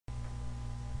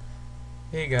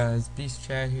Hey guys, Beast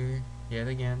Chat here yet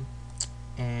again,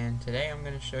 and today I'm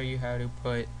going to show you how to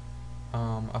put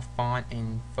a font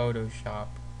in Photoshop.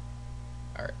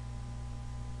 Alright,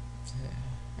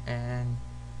 and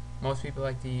most people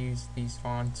like to use these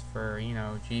fonts for,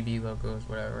 GB logos,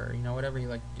 whatever you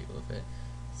like to do with it.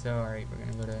 So, alright, we're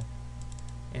going to go to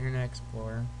Internet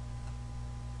Explorer,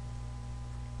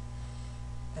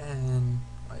 and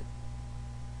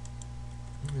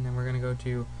then we're going to go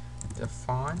to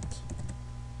Dafont.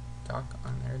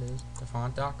 There it is,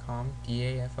 Dafont.com,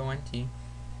 D-A-F-O-N-T,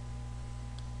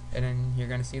 and then you're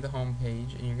going to see the home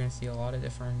page, and you're going to see a lot of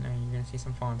different, and you're going to see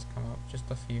some fonts come up, just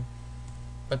a few,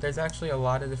 but there's actually a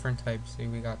lot of different types. So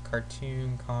we got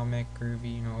cartoon, comic,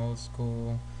 groovy, old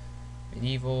school,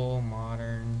 medieval,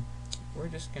 modern. We're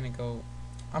just going to go,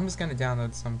 I'm just going to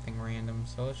download something random,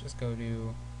 so let's just go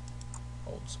to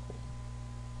old school.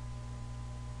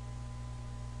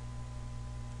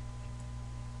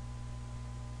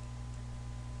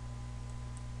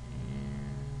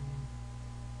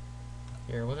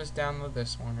 Here, we'll just download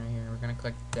this one right here. We're going to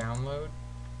click download.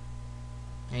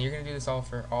 And you're going to do this all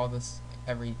for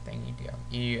everything you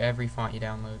do. Every font you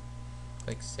download.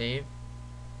 Click save.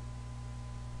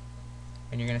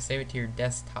 And you're going to save it to your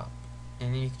desktop.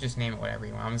 And then you can just name it whatever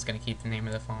you want. I'm just going to keep the name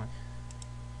of the font.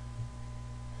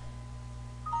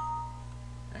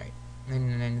 Alright.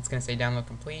 And then it's going to say download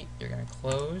complete. You're going to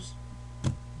close.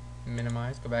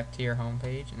 Minimize. Go back to your home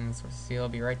page. And this will it'll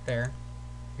be right there.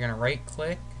 You're going to right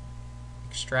click.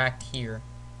 Extract here,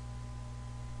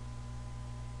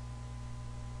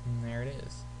 and there it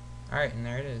is. Alright, and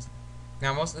there it is.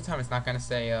 Now most of the time it's not going to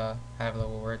say have a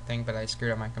little word thing, but I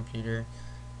screwed up my computer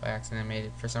by accident, made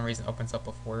it for some reason opens up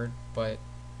with Word. But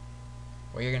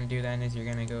what you're going to do then is you're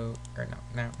going to go, or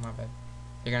no, my bad,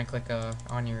 you're going to click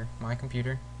on my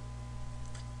computer,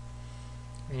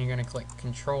 and you're going to click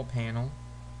Control Panel,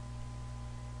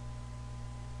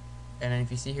 and then if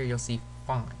you see here you'll see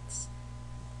fonts.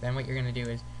 Then what you're going to do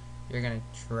is you're going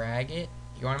to drag it.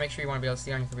 You want to make sure you want to be able to see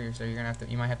it on your computer, so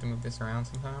you might have to move this around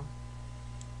sometime.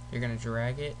 You're going to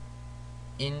drag it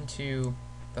into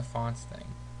the fonts thing.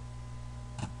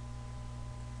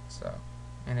 So,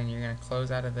 and then you're going to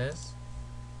close out of this.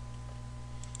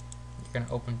 You're going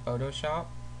to open Photoshop.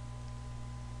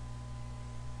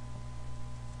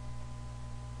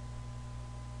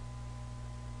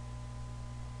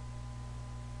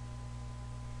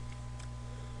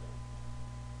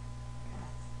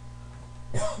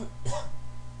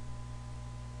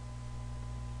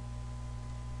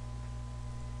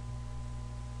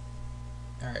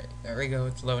 Alright, there we go,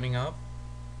 it's loading up.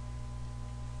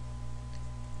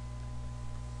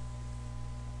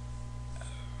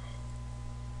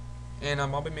 And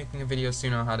I'll be making a video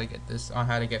soon on how to get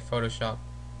Photoshop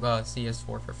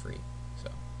CS4 for free. So,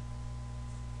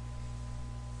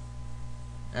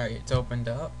 alright, it's opened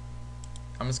up.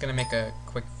 I'm just gonna make a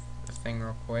quick thing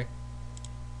real quick.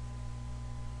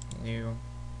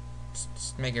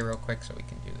 Just make it real quick so we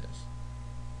can do this.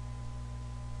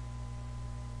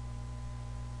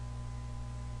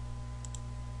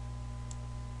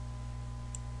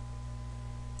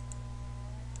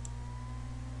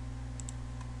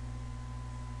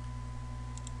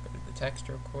 Go to the text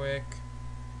real quick.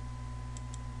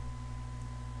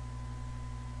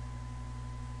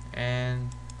 And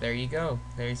there you go.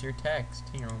 There's your text.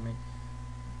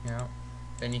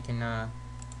 Then you can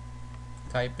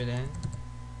type it in.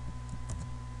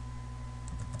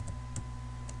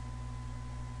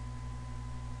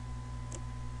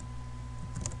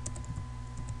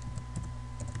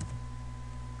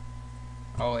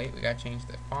 Oh wait, we gotta change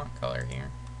the font color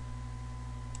here.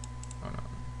 Hold on.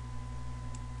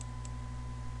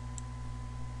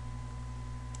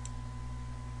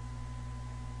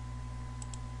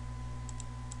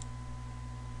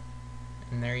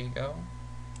 And there you go.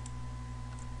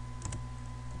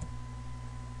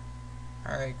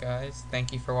 Alright guys,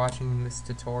 thank you for watching this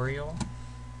tutorial.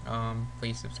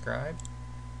 Please subscribe.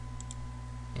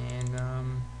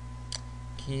 And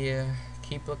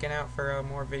keep looking out for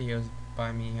more videos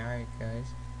by me. Alright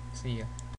guys, see ya.